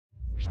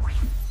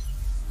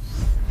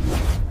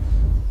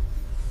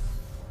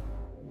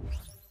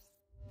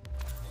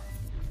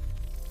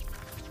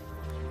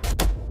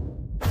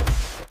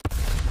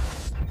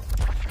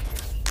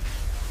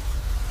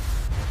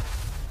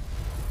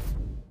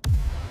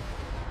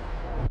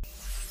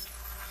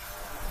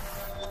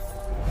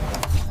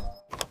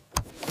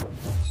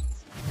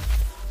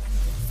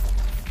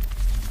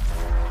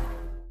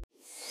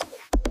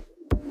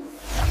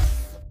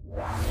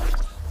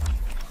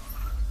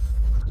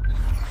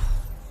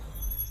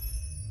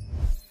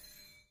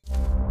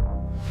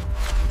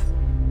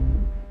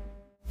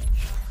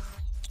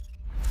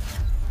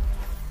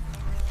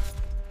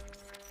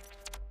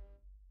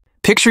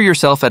Picture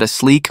yourself at a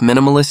sleek,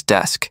 minimalist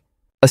desk,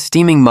 a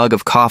steaming mug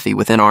of coffee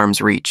within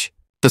arm's reach,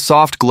 the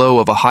soft glow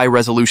of a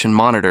high-resolution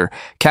monitor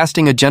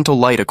casting a gentle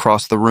light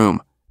across the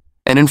room.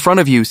 And in front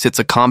of you sits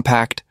a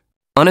compact,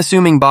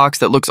 unassuming box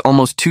that looks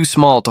almost too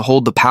small to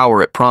hold the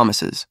power it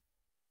promises.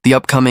 The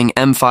upcoming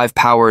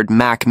M5-powered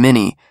Mac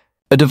Mini,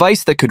 a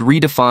device that could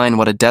redefine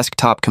what a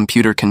desktop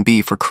computer can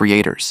be for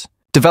creators.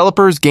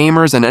 Developers,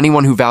 gamers, and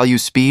anyone who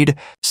values speed,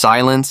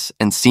 silence,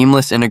 and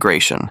seamless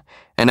integration.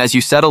 And as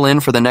you settle in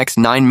for the next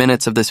 9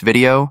 minutes of this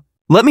video,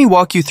 let me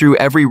walk you through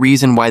every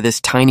reason why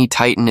this tiny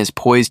titan is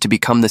poised to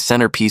become the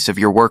centerpiece of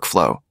your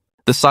workflow,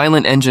 the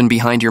silent engine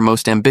behind your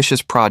most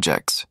ambitious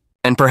projects,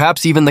 and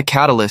perhaps even the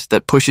catalyst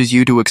that pushes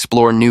you to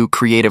explore new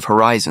creative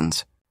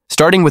horizons,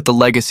 starting with the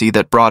legacy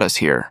that brought us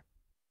here.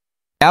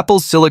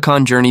 Apple's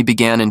silicon journey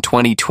began in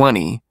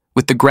 2020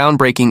 with the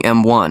groundbreaking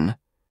M1,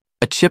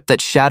 a chip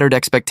that shattered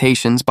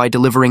expectations by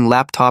delivering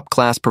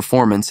laptop-class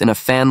performance in a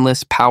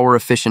fanless,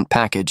 power-efficient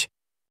package,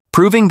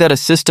 proving that a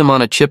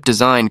system-on-a-chip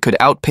design could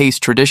outpace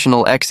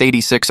traditional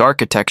x86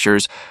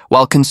 architectures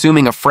while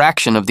consuming a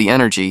fraction of the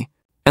energy.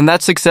 And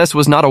that success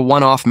was not a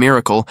one-off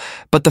miracle,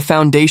 but the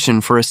foundation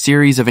for a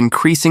series of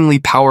increasingly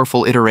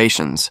powerful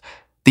iterations.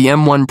 The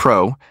M1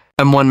 Pro,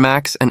 M1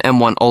 Max, and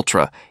M1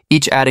 Ultra,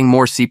 each adding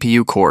more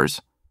CPU cores,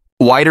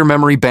 wider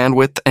memory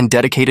bandwidth, and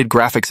dedicated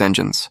graphics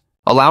engines,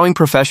 allowing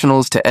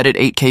professionals to edit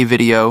 8K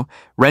video,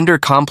 render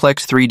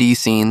complex 3D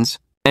scenes,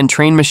 and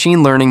train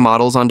machine learning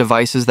models on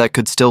devices that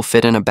could still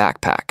fit in a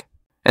backpack.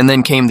 And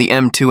then came the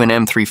M2 and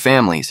M3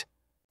 families,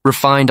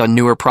 refined on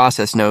newer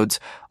process nodes,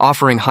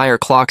 offering higher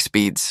clock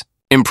speeds,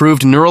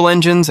 improved neural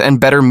engines, and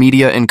better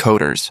media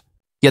encoders.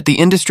 Yet the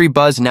industry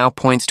buzz now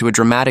points to a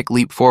dramatic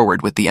leap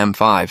forward with the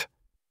M5.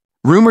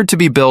 Rumored to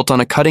be built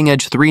on a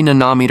cutting-edge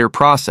 3-nanometer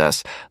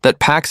process that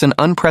packs an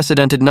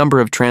unprecedented number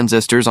of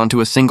transistors onto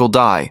a single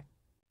die,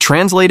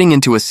 translating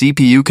into a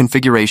CPU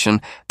configuration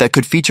that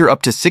could feature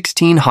up to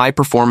 16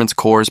 high-performance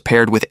cores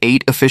paired with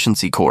 8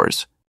 efficiency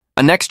cores,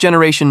 a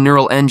next-generation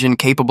neural engine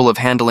capable of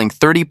handling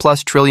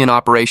 30+ trillion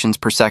operations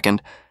per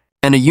second,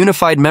 and a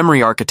unified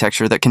memory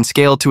architecture that can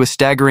scale to a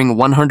staggering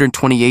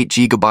 128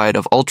 GB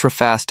of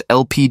ultra-fast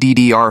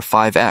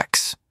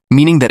LPDDR5X,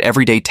 meaning that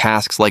everyday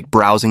tasks like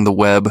browsing the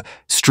web,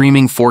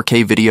 streaming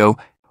 4K video,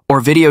 or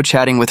video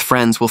chatting with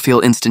friends will feel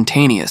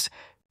instantaneous,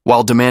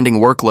 while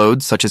demanding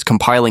workloads such as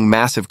compiling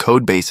massive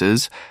code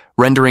bases,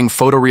 rendering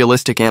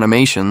photorealistic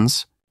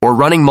animations, or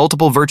running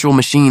multiple virtual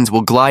machines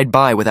will glide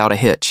by without a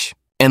hitch.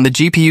 And the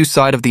GPU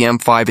side of the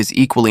M5 is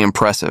equally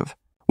impressive,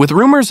 with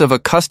rumors of a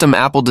custom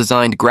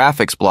Apple-designed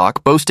graphics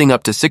block boasting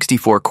up to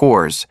 64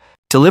 cores,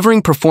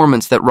 delivering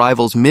performance that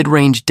rivals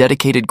mid-range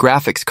dedicated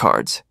graphics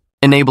cards,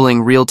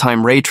 enabling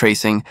real-time ray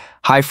tracing,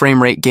 high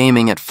frame rate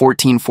gaming at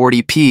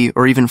 1440p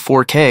or even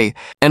 4K,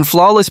 and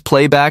flawless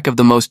playback of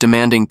the most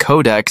demanding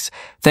codecs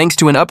thanks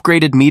to an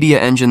upgraded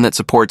media engine that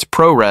supports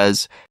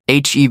ProRes,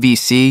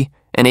 HEVC,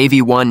 and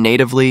AV1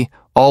 natively,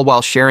 all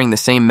while sharing the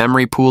same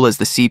memory pool as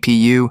the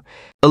CPU,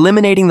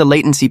 eliminating the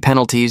latency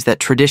penalties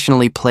that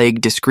traditionally plague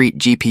discrete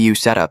GPU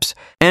setups.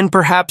 And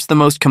perhaps the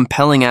most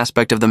compelling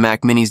aspect of the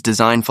Mac Mini's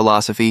design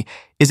philosophy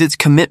is its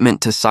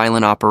commitment to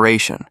silent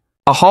operation,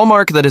 a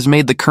hallmark that has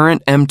made the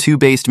current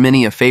M2-based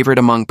Mini a favorite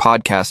among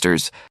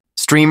podcasters,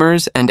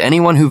 streamers, and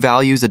anyone who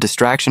values a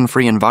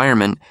distraction-free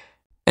environment.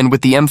 And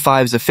with the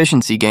M5's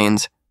efficiency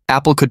gains,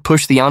 Apple could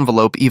push the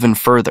envelope even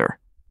further,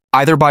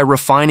 either by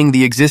refining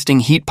the existing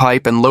heat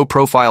pipe and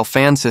low-profile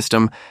fan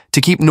system to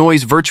keep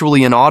noise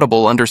virtually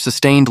inaudible under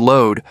sustained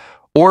load,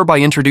 or by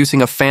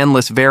introducing a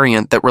fanless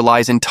variant that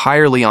relies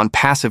entirely on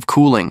passive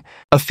cooling,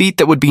 a feat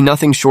that would be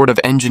nothing short of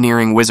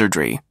engineering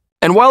wizardry.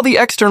 And while the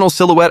external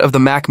silhouette of the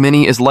Mac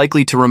Mini is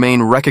likely to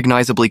remain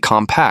recognizably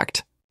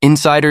compact,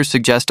 insiders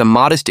suggest a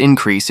modest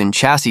increase in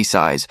chassis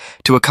size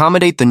to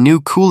accommodate the new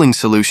cooling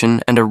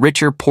solution and a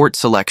richer port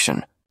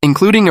selection,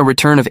 including a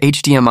return of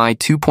HDMI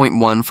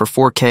 2.1 for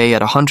 4K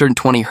at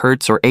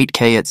 120Hz or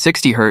 8K at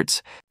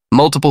 60Hz,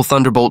 multiple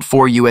Thunderbolt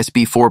 4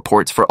 USB 4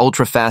 ports for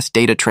ultra-fast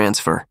data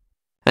transfer,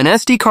 an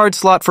SD card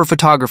slot for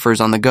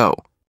photographers on the go,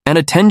 and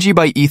a 10G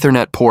by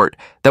Ethernet port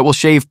that will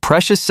shave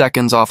precious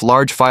seconds off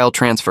large file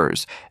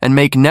transfers and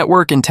make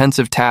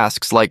network-intensive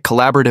tasks like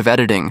collaborative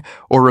editing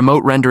or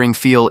remote rendering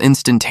feel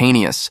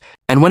instantaneous.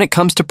 And when it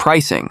comes to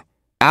pricing,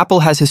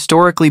 Apple has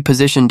historically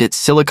positioned its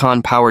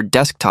silicon-powered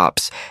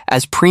desktops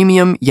as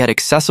premium yet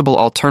accessible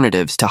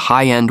alternatives to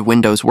high-end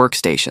Windows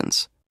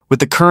workstations,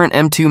 with the current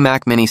M2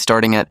 Mac Mini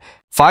starting at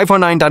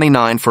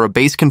 $519.99 for a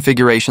base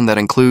configuration that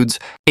includes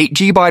 8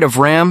 GB of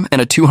RAM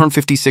and a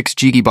 256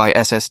 GB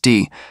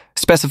SSD,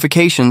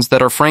 specifications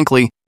that are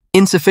frankly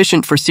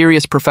insufficient for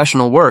serious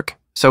professional work,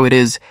 so it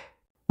is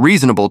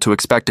reasonable to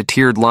expect a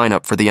tiered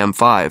lineup for the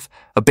M5,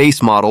 a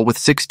base model with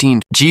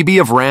 16 GB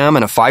of RAM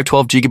and a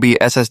 512 GB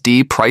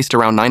SSD priced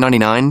around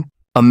 $999,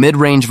 a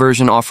mid-range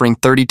version offering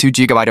 32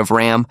 GB of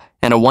RAM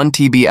and a 1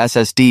 TB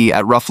SSD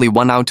at roughly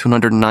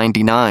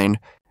 $1,299,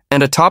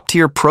 and a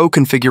top-tier Pro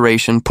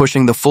configuration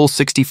pushing the full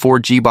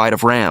 64 GB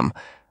of RAM,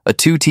 a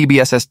 2 TB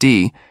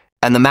SSD,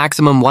 and the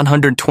maximum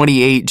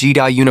 128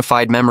 GB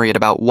unified memory at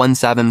about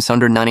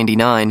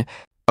 1,799,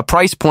 a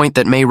price point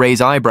that may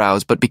raise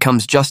eyebrows but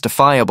becomes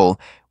justifiable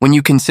when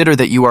you consider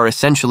that you are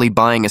essentially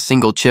buying a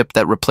single chip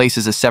that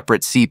replaces a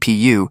separate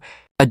CPU,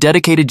 a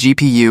dedicated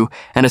GPU,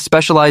 and a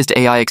specialized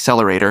AI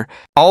accelerator,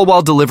 all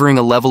while delivering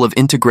a level of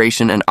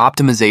integration and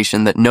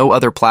optimization that no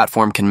other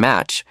platform can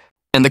match.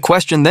 And the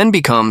question then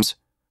becomes,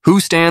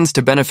 who stands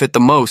to benefit the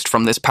most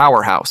from this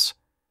powerhouse?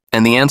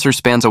 And the answer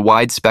spans a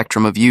wide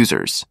spectrum of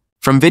users.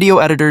 From video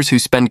editors who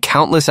spend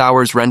countless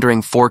hours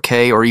rendering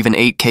 4K or even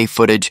 8K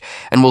footage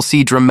and will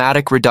see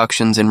dramatic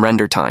reductions in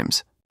render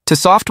times, to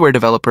software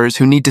developers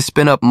who need to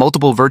spin up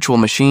multiple virtual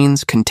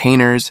machines,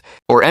 containers,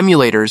 or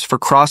emulators for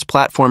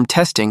cross-platform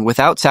testing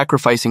without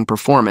sacrificing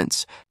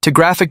performance, to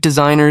graphic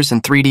designers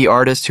and 3D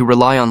artists who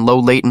rely on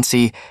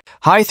low-latency,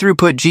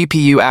 high-throughput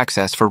GPU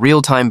access for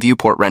real-time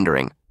viewport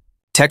rendering,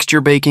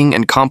 texture baking,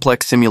 and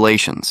complex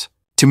simulations,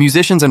 to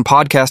musicians and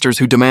podcasters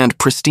who demand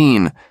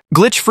pristine,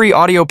 glitch-free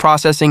audio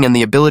processing and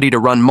the ability to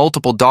run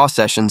multiple DAW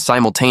sessions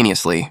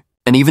simultaneously,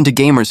 and even to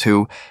gamers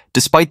who,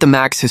 despite the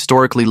Mac's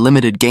historically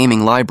limited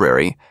gaming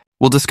library,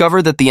 will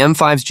discover that the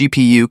M5's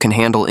GPU can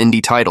handle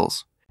indie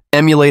titles,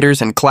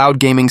 emulators, and cloud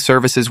gaming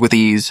services with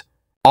ease,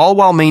 all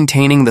while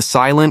maintaining the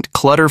silent,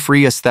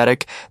 clutter-free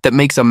aesthetic that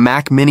makes a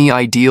Mac Mini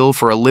ideal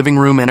for a living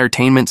room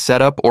entertainment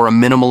setup or a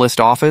minimalist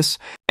office.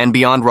 And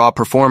beyond raw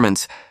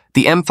performance,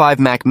 the M5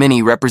 Mac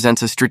Mini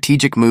represents a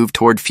strategic move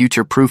toward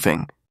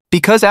future-proofing.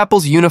 Because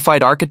Apple's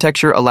unified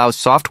architecture allows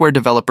software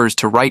developers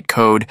to write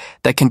code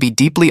that can be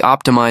deeply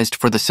optimized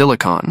for the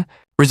silicon,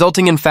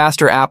 resulting in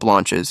faster app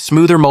launches,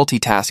 smoother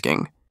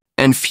multitasking,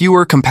 and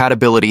fewer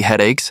compatibility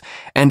headaches,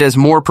 and as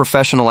more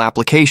professional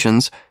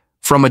applications,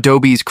 from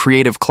Adobe's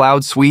Creative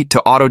Cloud Suite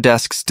to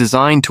Autodesk's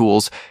design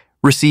tools,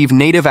 receive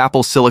native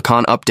Apple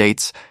Silicon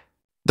updates,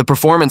 the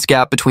performance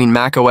gap between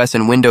macOS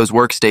and Windows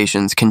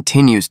workstations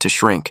continues to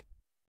shrink,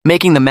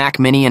 making the Mac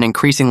Mini an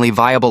increasingly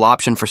viable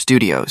option for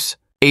studios,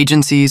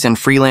 agencies, and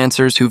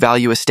freelancers who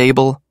value a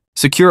stable,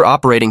 secure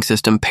operating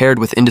system paired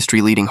with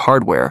industry-leading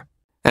hardware.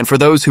 And for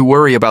those who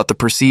worry about the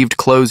perceived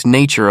closed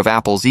nature of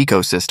Apple's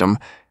ecosystem,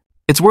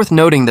 it's worth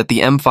noting that the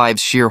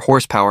M5's sheer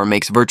horsepower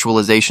makes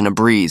virtualization a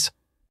breeze,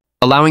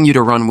 allowing you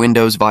to run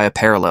Windows via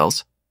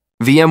Parallels,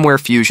 VMware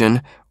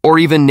Fusion, or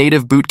even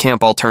native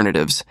bootcamp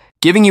alternatives,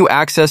 giving you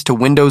access to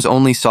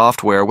Windows-only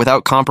software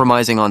without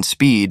compromising on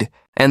speed.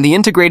 And the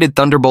integrated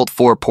Thunderbolt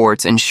 4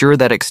 ports ensure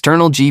that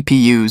external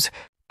GPUs,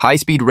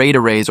 high-speed RAID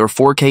arrays, or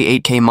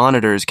 4K 8K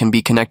monitors can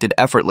be connected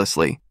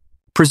effortlessly,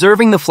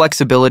 preserving the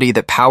flexibility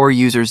that power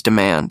users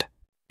demand.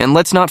 And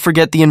let's not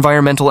forget the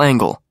environmental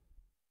angle.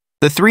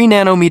 The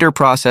 3-nanometer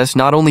process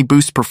not only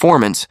boosts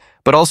performance,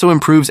 but also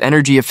improves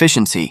energy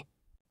efficiency,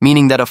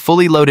 meaning that a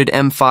fully loaded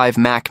M5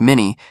 Mac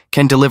Mini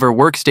can deliver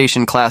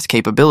workstation-class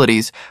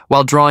capabilities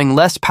while drawing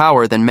less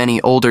power than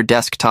many older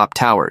desktop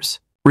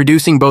towers,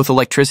 reducing both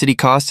electricity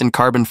costs and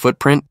carbon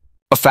footprint,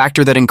 a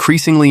factor that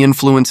increasingly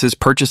influences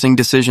purchasing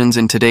decisions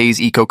in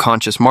today's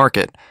eco-conscious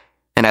market.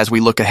 And as we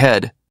look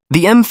ahead,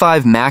 the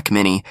M5 Mac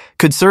Mini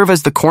could serve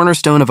as the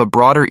cornerstone of a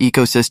broader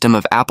ecosystem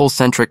of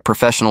Apple-centric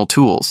professional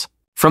tools.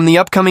 From the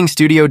upcoming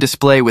studio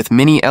display with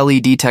mini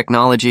LED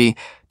technology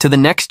to the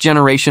next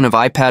generation of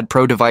iPad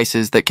Pro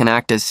devices that can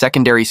act as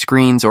secondary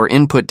screens or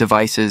input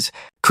devices,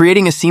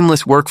 creating a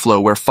seamless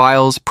workflow where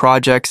files,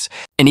 projects,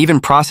 and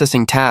even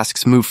processing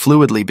tasks move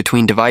fluidly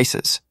between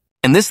devices.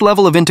 And this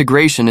level of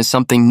integration is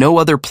something no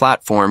other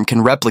platform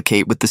can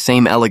replicate with the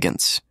same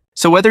elegance.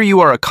 So whether you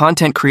are a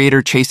content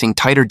creator chasing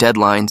tighter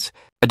deadlines,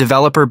 a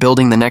developer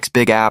building the next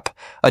big app,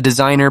 a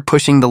designer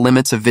pushing the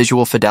limits of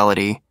visual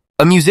fidelity,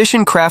 a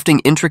musician crafting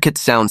intricate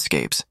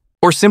soundscapes,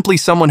 or simply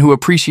someone who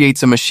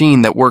appreciates a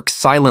machine that works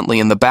silently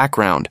in the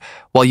background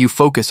while you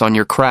focus on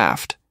your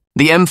craft,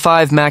 the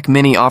M5 Mac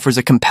Mini offers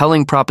a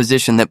compelling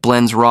proposition that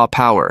blends raw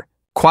power,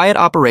 quiet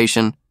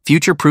operation,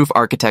 future-proof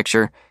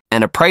architecture,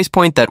 and a price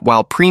point that,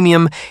 while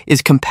premium,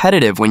 is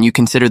competitive when you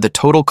consider the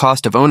total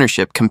cost of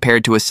ownership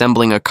compared to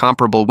assembling a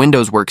comparable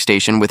Windows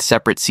workstation with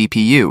separate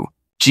CPU,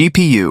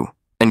 GPU,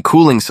 and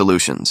cooling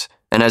solutions.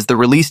 And as the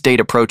release date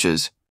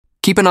approaches,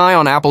 keep an eye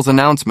on Apple's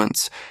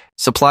announcements,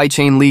 supply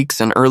chain leaks,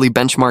 and early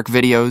benchmark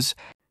videos,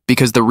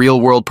 because the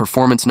real-world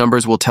performance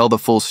numbers will tell the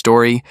full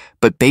story.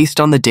 But based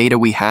on the data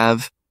we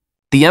have,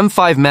 the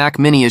M5 Mac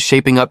Mini is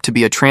shaping up to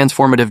be a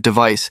transformative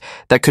device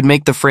that could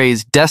make the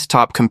phrase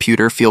desktop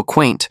computer feel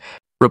quaint,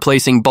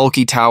 replacing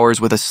bulky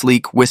towers with a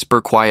sleek,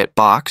 whisper-quiet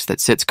box that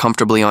sits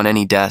comfortably on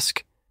any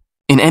desk,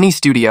 in any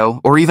studio,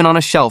 or even on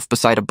a shelf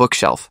beside a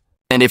bookshelf.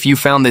 And if you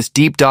found this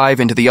deep dive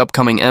into the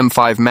upcoming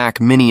M5 Mac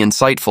Mini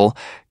insightful,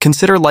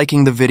 consider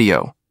liking the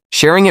video,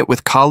 sharing it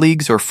with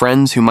colleagues or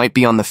friends who might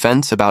be on the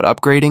fence about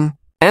upgrading,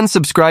 and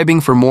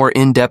subscribing for more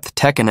in-depth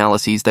tech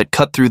analyses that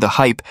cut through the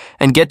hype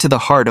and get to the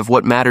heart of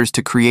what matters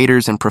to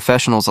creators and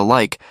professionals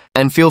alike.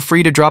 And feel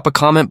free to drop a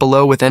comment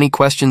below with any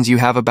questions you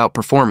have about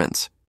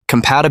performance,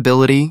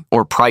 compatibility,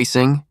 or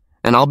pricing,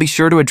 and I'll be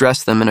sure to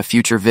address them in a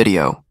future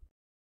video.